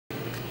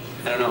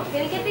I don't know. I'm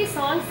gonna get these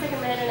songs to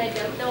come in and I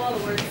don't know all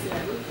the words to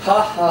them.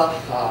 Ha ha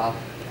ha.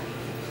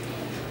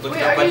 Look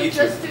Wait, it up are on you YouTube.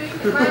 just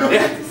doing My Old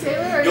Man's a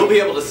Sailor? Or You'll be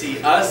able to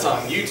see us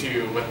on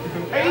YouTube.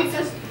 Are you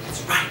just...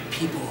 That's right,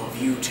 people of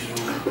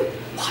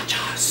YouTube. Watch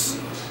us.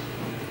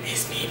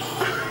 These people.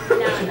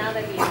 Now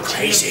they're We're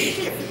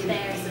crazy.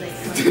 there, so they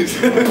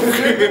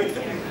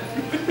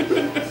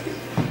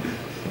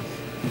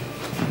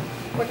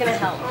We're gonna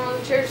help. Oh,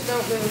 the chairs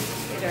don't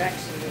move your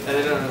direction.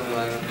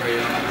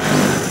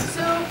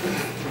 So,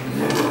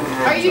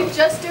 are you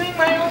just doing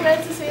My Old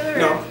Man's a Sailor?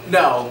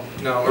 No.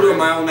 We're doing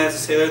My Old Man's a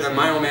Sailor, then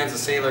My Old Man's a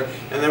Sailor,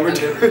 and then we're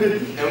doing...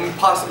 And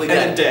possibly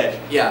and dead. then dead.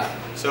 Yeah.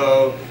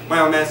 So, My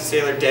Old Man's a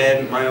Sailor,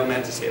 dead, My Old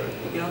Man's a Sailor.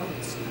 You know,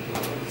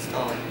 it's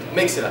all...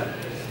 Mix it up.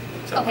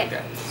 Something Okay.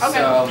 like that. Okay.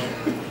 So,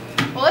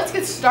 Well, let's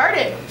get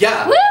started.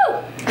 yeah. Woo!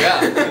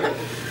 Yeah.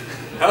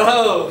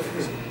 Hello.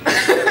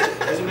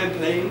 Has it been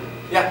playing?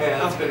 Yeah,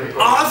 that's been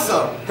recorded.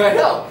 Awesome! I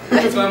know.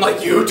 That's why I'm like,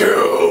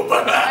 YouTube.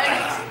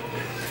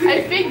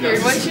 I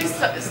figured once you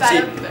sat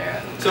up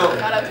there. So,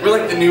 got up We're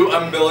like the new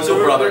umbilical So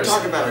we're brothers.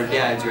 talking about our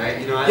dads, right?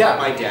 You know, I Yeah.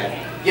 like my dad.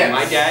 Yes.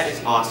 My dad is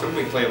awesome.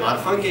 We play a lot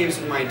of fun games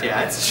with my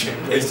dad. It's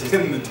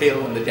in the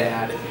tail of the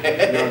dad.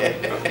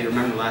 No, you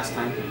remember last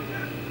time?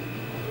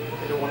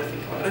 I don't want to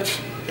think about it.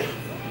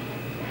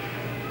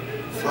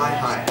 Fly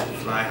high,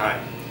 fly high.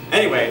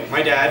 Anyway,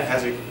 my dad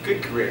has a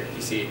good career,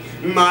 you see.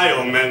 My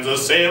old man's a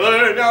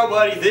sailor,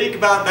 nobody think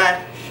about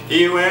that.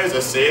 He wears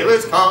a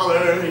sailor's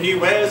collar, he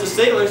wears a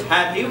sailor's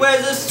hat, he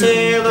wears a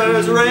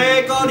sailor's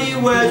raincoat, he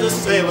wears a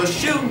sailor's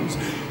shoes.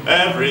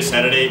 Every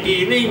Saturday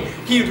evening,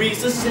 he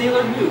reads the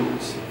Sailor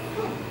News.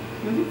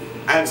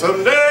 And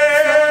someday,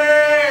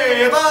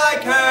 if I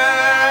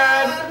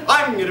can,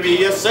 I'm gonna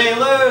be a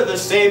sailor, the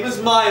same as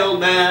my old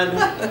man.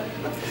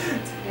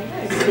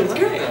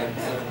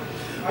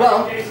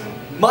 Well,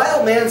 my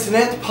old man's an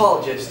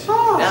anthropologist.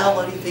 Oh. Now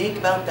what do you think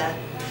about that?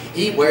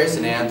 He wears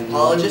an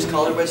anthropologist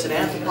collar, wears an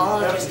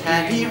anthropologist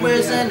hat, he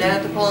wears an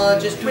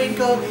anthropologist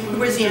raincoat, he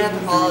wears the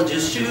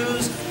anthropologist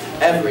shoes.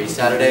 Every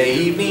Saturday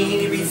evening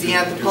he reads the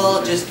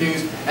anthropologist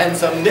news. And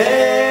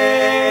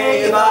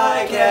someday, if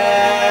I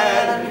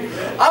can,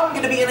 I'm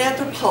gonna be an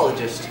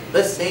anthropologist,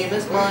 the same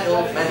as my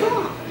old man.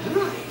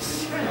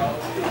 Nice.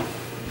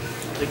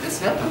 Like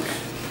this now?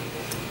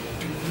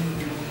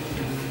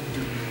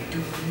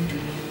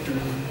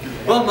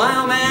 Well, my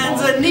old man's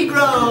a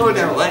Negro.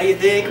 Now, what do you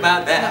think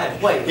about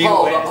that? Wait, He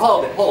hold wears- it.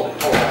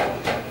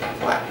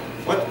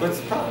 What? What's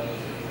the problem?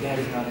 Dad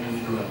is not a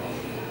Negro.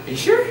 Are you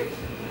sure?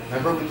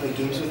 Remember we played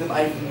games with him?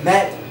 I've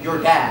met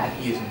your dad.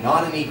 He is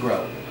not a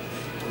Negro.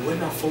 What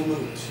about full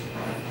moons?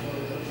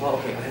 Well,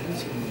 okay, I haven't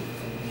seen him.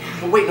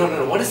 Well, wait,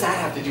 no. What does that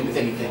have to do with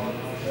anything?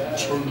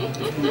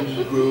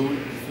 Negro.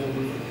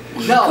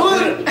 No.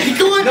 No. You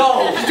don't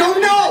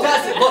know.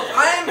 That's it. Look,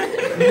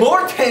 I'm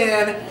more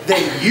tan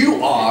than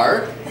you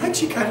are.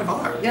 Actually, kind of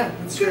are. Yeah,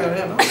 that's true. I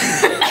am.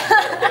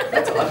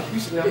 That's odd.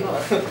 Usually I'm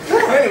not.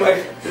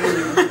 Anyway.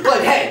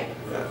 But hey.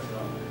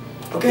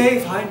 Okay,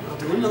 fine. I'll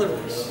do another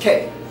verse.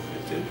 Okay.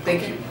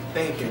 Thank you.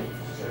 Thank you.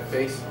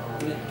 Face.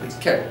 Please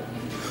carry.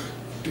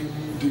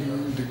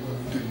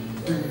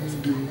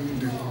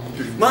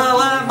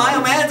 My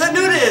old man's a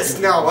nudist.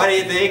 Now, what do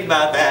you think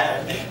about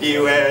that? He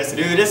wears a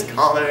nudist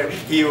collar.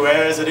 He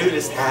wears a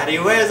nudist hat. He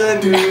wears a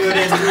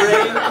nudist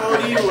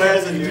raincoat. He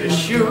wears a nudist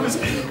shoes.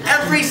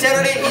 Every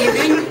Saturday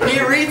evening,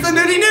 he reads the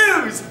nudie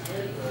news.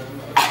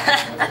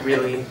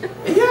 Really?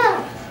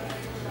 Yeah.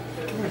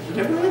 Come on, you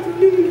never read the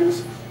nudie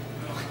news?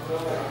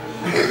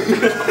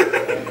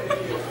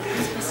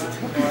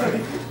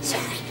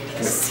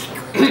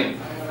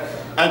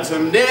 And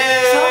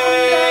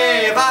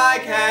someday, if I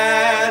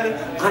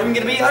can, I'm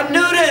gonna be a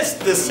nudist,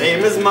 the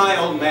same as my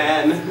old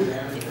man.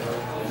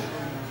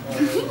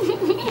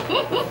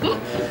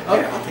 Okay,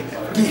 I'll take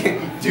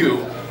that.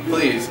 Do,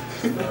 please.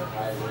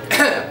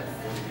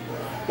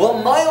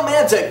 Well, my old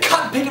man's a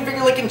cotton picking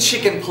finger licking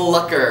chicken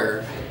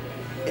plucker.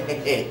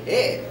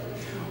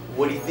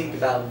 What do you think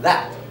about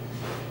that?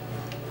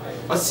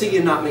 Let's see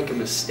you not make a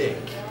mistake.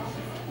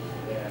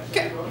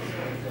 Okay.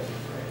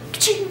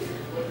 Ka-ching!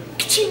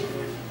 Ka-ching!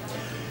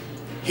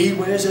 He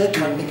wears a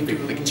cotton picking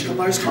finger licking chicken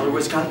plucker's collar,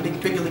 wears a cotton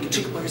picking finger licking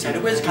chicken plucker's hat,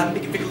 he wears a cotton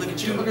picking finger licking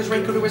chicken plucker's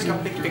raincoat, he wears a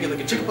cotton picking finger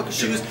licking chicken plucker's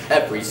shoes.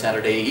 Every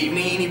Saturday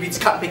evening he reads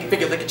cotton picking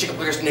finger licking chicken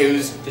plucker's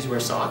news. Does he wear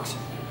socks?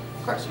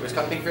 Of course, he wears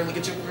cotton picking finger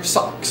licking chicken plucker's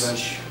socks. A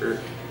shirt.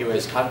 He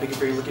wears cotton picking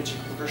finger licking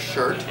chicken plucker's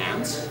shirt.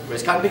 Pants? He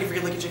wears cotton picking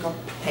finger licking chicken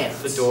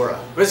pants. Fedora.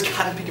 He wears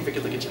cotton picking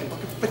finger licking chicken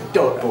plucker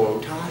fedora. Bow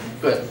tie?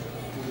 Good. He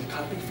wears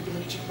cotton picking finger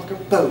licking chicken plucker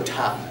bow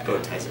tie. Bow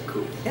ties are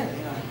cool. Yeah,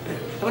 they are.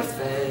 How about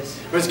fez?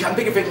 He wears cotton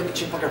picking finger licking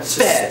chicken plucker fez.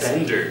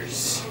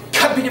 Suspenders.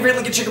 Cotton picking finger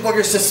licking chicken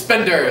plucker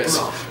suspenders.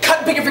 Bra.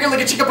 Cotton picking finger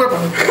licking chicken plucker.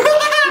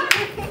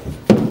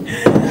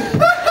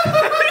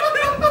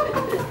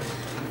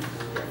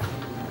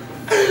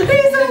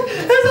 He's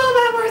all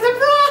that worth it,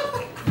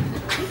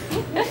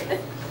 bro.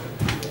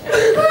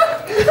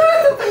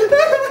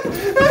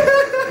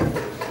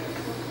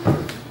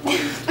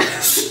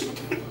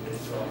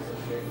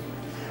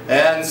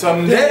 And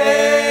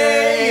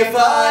someday, if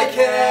I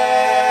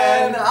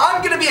can,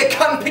 I'm gonna be a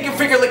cotton picking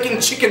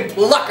chicken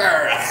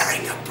plucker.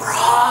 Wearing a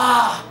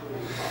bra.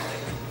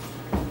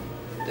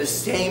 The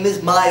same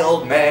as my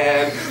old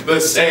man. The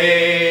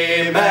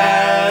same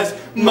as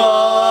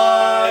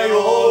my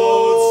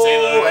old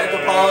sailor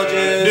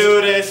anthropologist.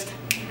 Nudist.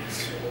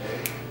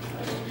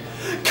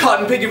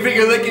 Cotton picking,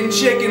 finger licking,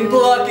 chicken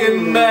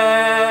plucking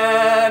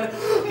man.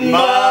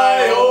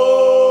 My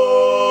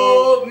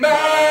old man.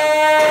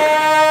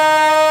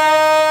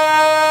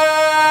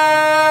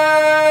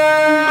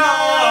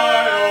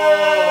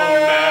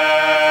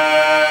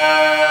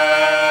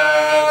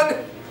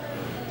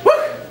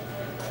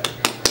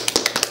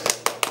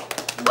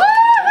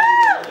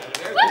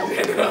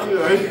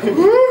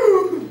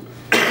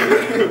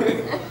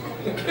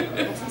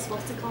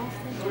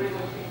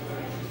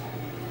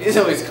 He's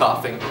always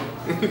coughing.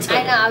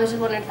 I know, I was just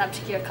wondering if that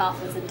particular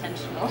cough was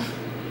intentional.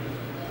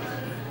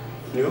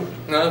 No?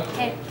 No?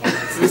 Okay.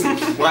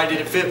 Why did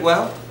it fit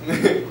well?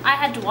 I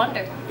had to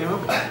wonder.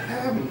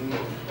 Awesome.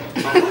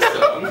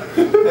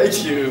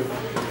 Thank you.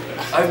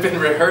 I've been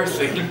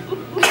rehearsing.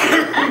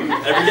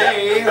 Every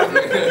day.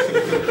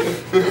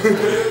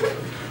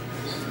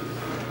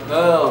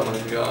 Oh my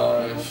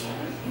gosh.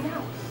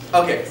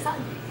 Okay,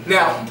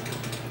 now,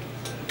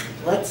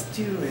 let's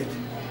do it.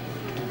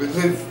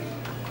 Let's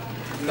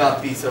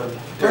not be so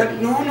dirty.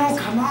 But no,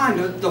 come on.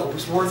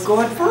 Those words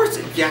go at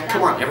first. Yeah,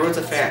 come on. Everyone's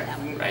a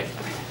fan. Right?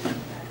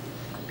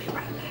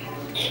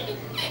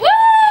 Woo!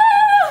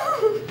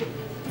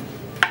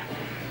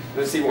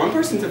 Let's see, one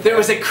person's a fan. There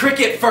was a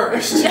cricket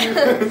first.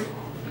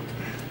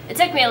 It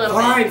took me a little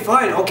bit.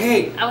 Fine,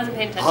 okay. I wasn't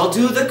paying attention. I'll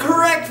do the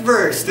correct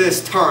verse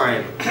this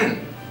time.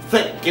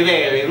 Thank you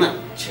very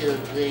much.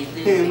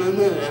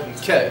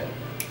 Okay.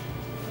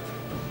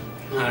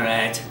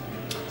 Alright.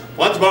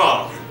 Once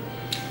more.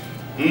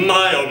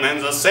 My old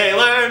man's a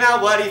sailor,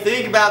 now what do you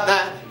think about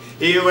that?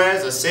 He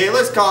wears a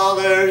sailor's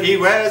collar, he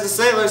wears a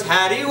sailor's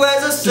hat, he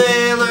wears a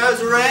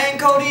sailor's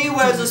raincoat, he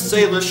wears a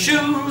sailor's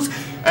shoes.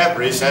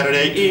 Every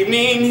Saturday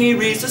evening he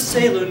reads the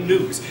sailor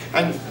news.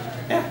 And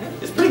yeah,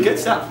 it's pretty good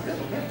stuff.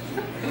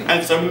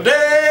 And someday,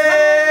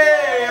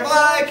 if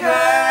I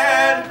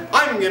can,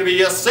 I'm gonna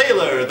be a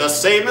sailor, the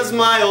same as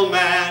my old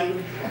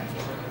man.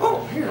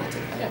 Oh, here, I'll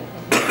take that.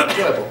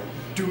 Enjoyable.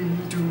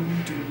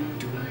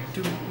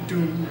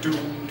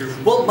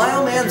 Well, my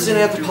old man's an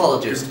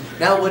anthropologist.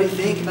 Now, what do you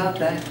think about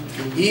that?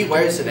 He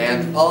wears an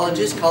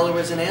anthropologist collar,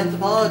 wears an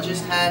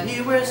anthropologist hat.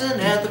 He wears an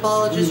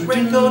anthropologist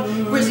raincoat,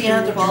 wears the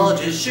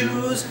anthropologist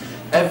shoes.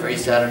 Every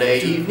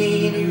Saturday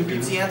evening, he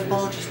reads the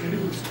anthropologist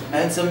news.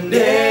 And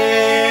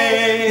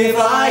someday, if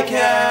I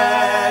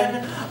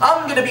can,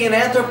 I'm gonna be an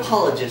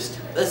anthropologist,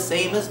 the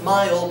same as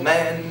my old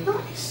man.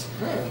 Nice.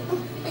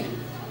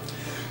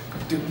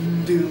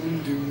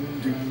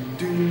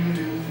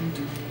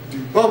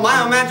 Well,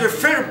 my old man's a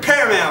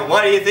repairman.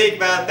 What do you think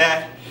about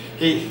that?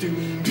 He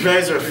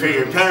wears a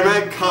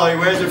repairman collar, he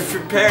wears a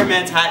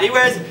repairman's hat, he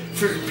wears a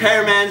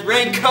repairman's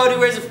raincoat, he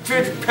wears a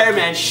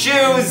repairman's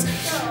shoes.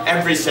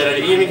 Every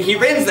Saturday evening, he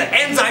reads the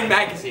Enzyme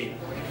magazine.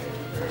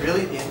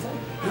 Really? The Enzyme?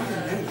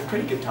 Yeah, they're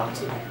pretty good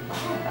talks.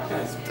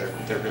 Yes,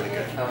 they're really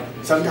good.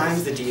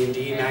 Sometimes the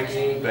D&D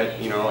magazine, but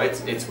you know, it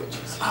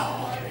switches.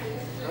 Oh,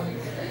 okay.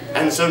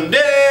 And someday,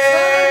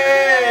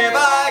 if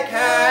I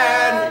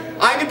can,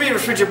 I'm gonna be a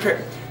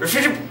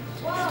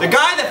the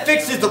guy that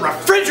fixes the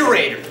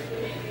refrigerator.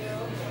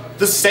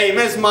 The same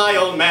as my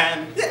old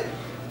man. Yeah,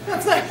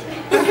 that's nice.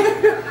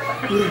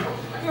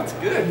 That's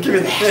good. Give me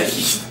that.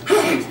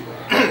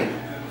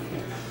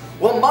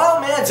 Well, my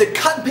old man's a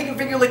cotton picking,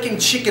 finger licking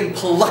chicken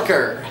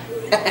plucker.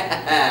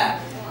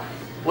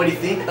 What do you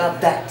think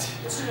about that?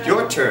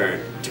 Your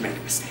turn to make a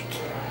mistake.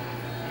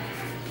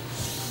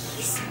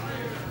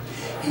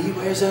 He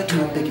wears a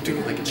cotton picking,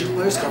 finger licking chicken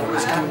plugger's collar,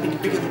 wears a cotton picking,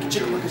 finger licking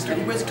chicken plugger's hat.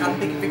 He wears a cotton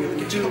picking, finger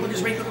licking chicken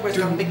plugger's raincoat, wears a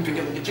cotton picking,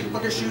 finger licking chicken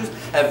plugger's shoes.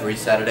 Every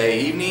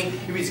Saturday evening,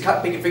 he reads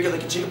cotton picking, finger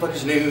licking chicken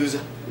plugger's news.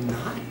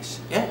 Nice.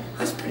 Yeah,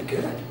 That's pretty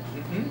good.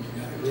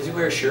 mm-hmm. Does he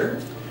wear a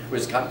shirt?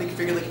 Wears a cotton picking,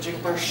 finger licking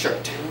chicken plugger's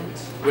shirt.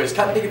 Wears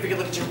cotton picking, finger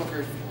licking chicken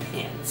plugger's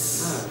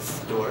pants.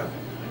 Fedora.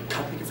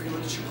 Cotton picking, finger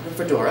licking chicken plugger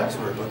fedora. Does he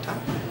wear a bow tie?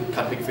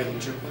 Cotton picking, finger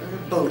licking chicken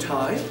plugger bow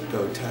tie.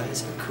 Bow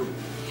ties are cool.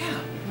 Yeah.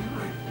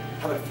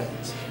 How about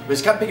Fez?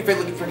 Wears cotton picking,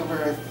 finger licking chicken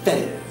plugger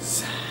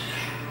Fez.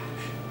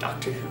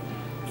 Doctor Who.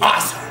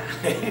 Awesome.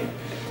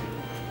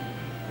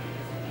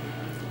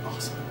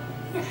 Awesome.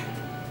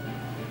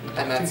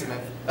 And that's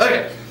enough.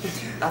 Okay.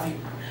 Nothing.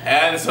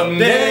 And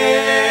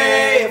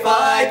someday, if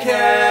I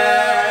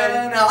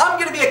can, I'm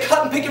gonna be a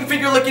cotton picking,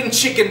 finger licking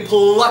chicken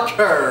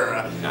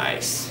plucker.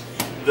 Nice.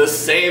 The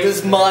same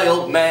as my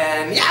old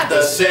man. Yeah,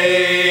 the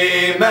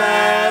same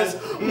as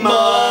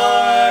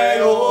my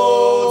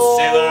old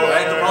Sailor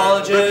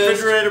anthropologist.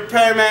 refrigerator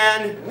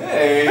repairman.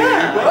 Hey.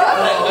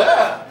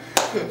 Wow.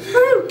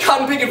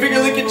 Cotton picking, finger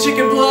licking,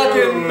 chicken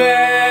plucking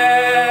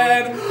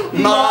man.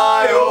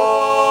 My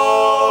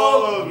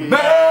old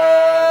man.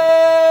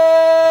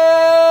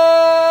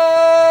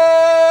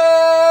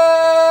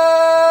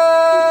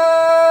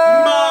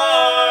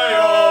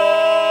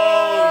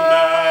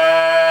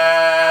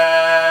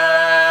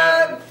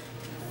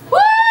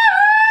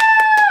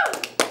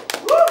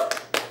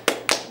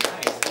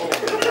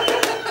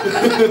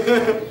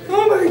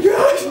 Oh my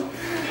gosh!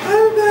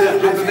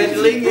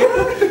 Hyperventilating.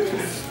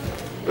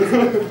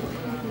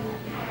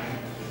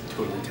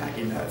 Totally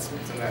tacky nuts.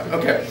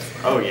 Okay.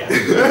 Oh yeah.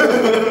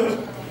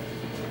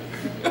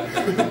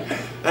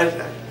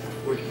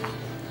 We're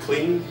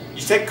clean?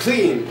 You said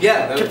clean.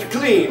 Yeah. Kept it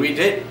clean. We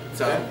did.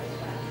 So.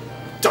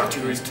 Doctor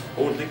Who is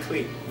totally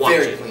clean. Watch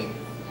Very it. clean.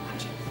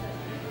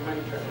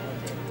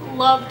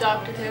 Love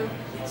Doctor Who.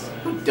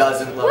 Who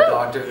doesn't love Woo.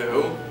 Doctor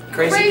Who?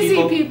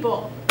 Crazy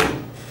people.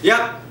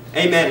 Yep.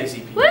 Amen,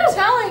 crazy people. I'm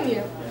telling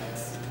you.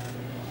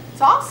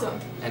 It's awesome.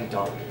 And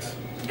dogs.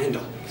 And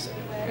dogs.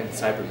 And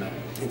Cybermen.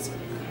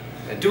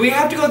 And do we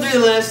have to go through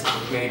the list?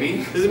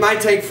 Maybe. This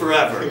might take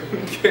forever.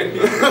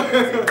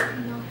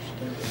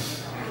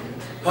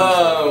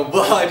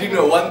 Well, I do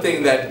know one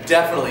thing that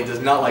definitely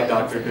does not like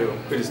Doctor Who.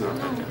 Who does not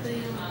like that?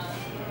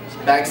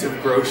 Bags of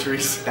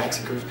groceries. Bags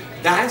of groceries.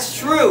 That's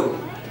true.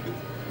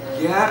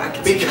 Yeah, I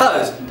can see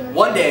Because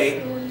one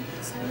day,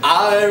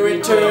 I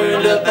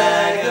returned a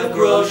bag of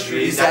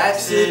groceries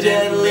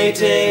accidentally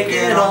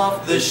taken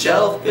off the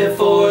shelf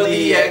before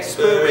the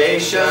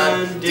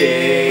expiration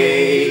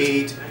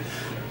date.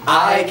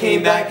 I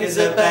came back as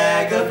a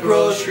bag of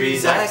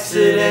groceries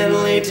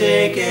accidentally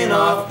taken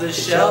off the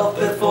shelf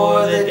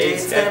before the date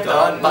stamped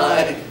on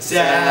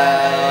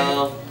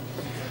myself.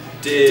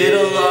 Did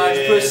a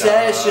large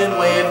procession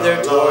wave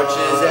their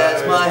torches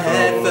as my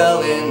head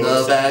fell in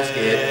the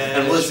basket?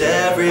 And was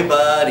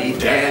everybody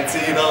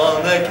dancing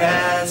on the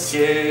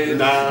casket?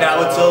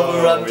 Now it's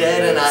over, I'm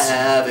dead and I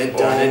haven't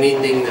done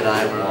anything that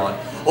I want.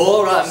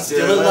 Or I'm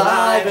still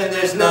alive and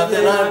there's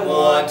nothing I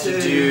want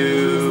to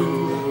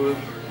do.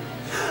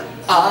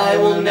 I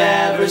will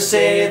never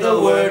say the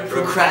word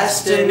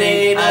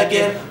procrastinate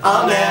again.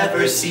 I'll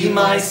never see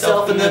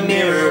myself in the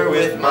mirror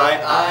with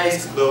my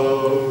eyes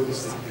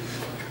closed.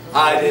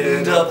 I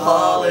didn't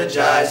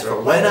apologize for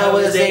when I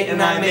was 8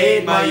 and I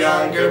made my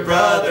younger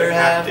brother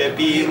have to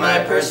be my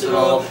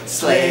personal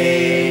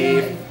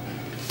slave.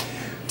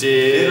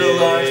 Did a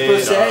large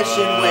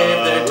procession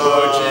wave their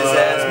torches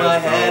as my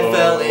head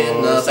fell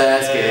in the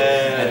basket?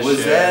 And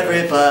was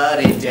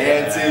everybody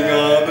dancing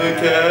on the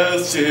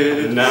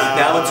casket?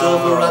 Now it's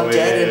over, I'm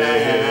dead and I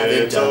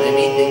haven't done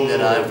anything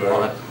that I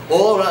want.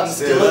 Or I'm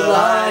still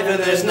alive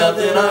and there's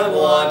nothing I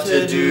want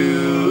to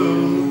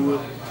do.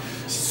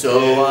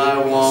 So I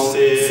won't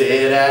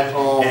sit at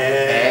home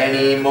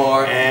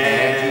anymore,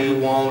 and you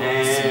won't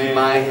see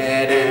my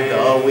head in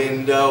the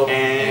window,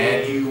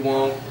 and you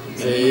won't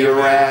be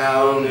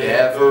around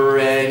ever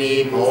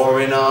anymore,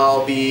 and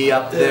I'll be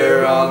up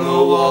there on the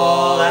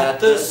wall at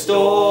the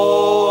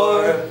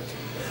store.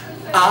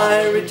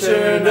 I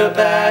returned a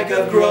bag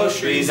of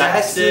groceries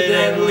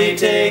accidentally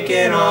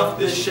taken off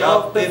the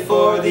shelf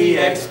before the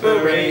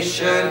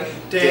expiration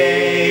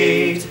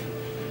date.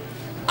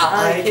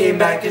 I came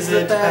back as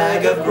a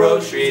bag of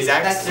groceries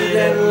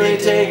accidentally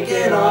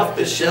taken off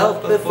the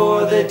shelf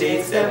before the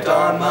date stamped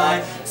on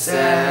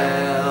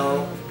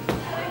myself.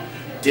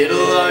 Did a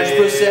large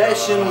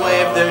procession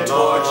wave their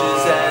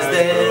torches as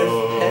their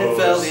head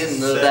fell in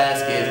the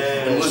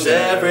basket? And was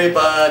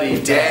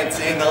everybody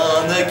dancing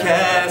on the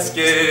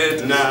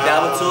casket?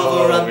 Now it's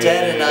over, I'm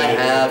dead and I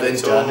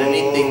haven't done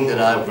anything that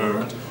I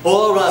want.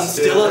 Or I'm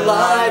still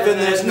alive and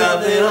there's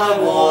nothing I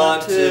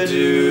want to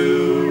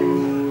do.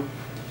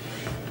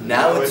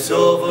 Now it's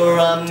over,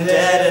 I'm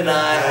dead and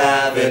I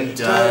haven't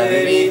done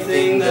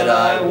anything that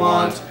I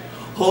want.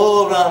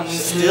 Or I'm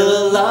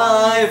still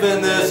alive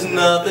and there's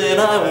nothing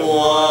I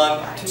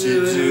want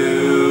to do.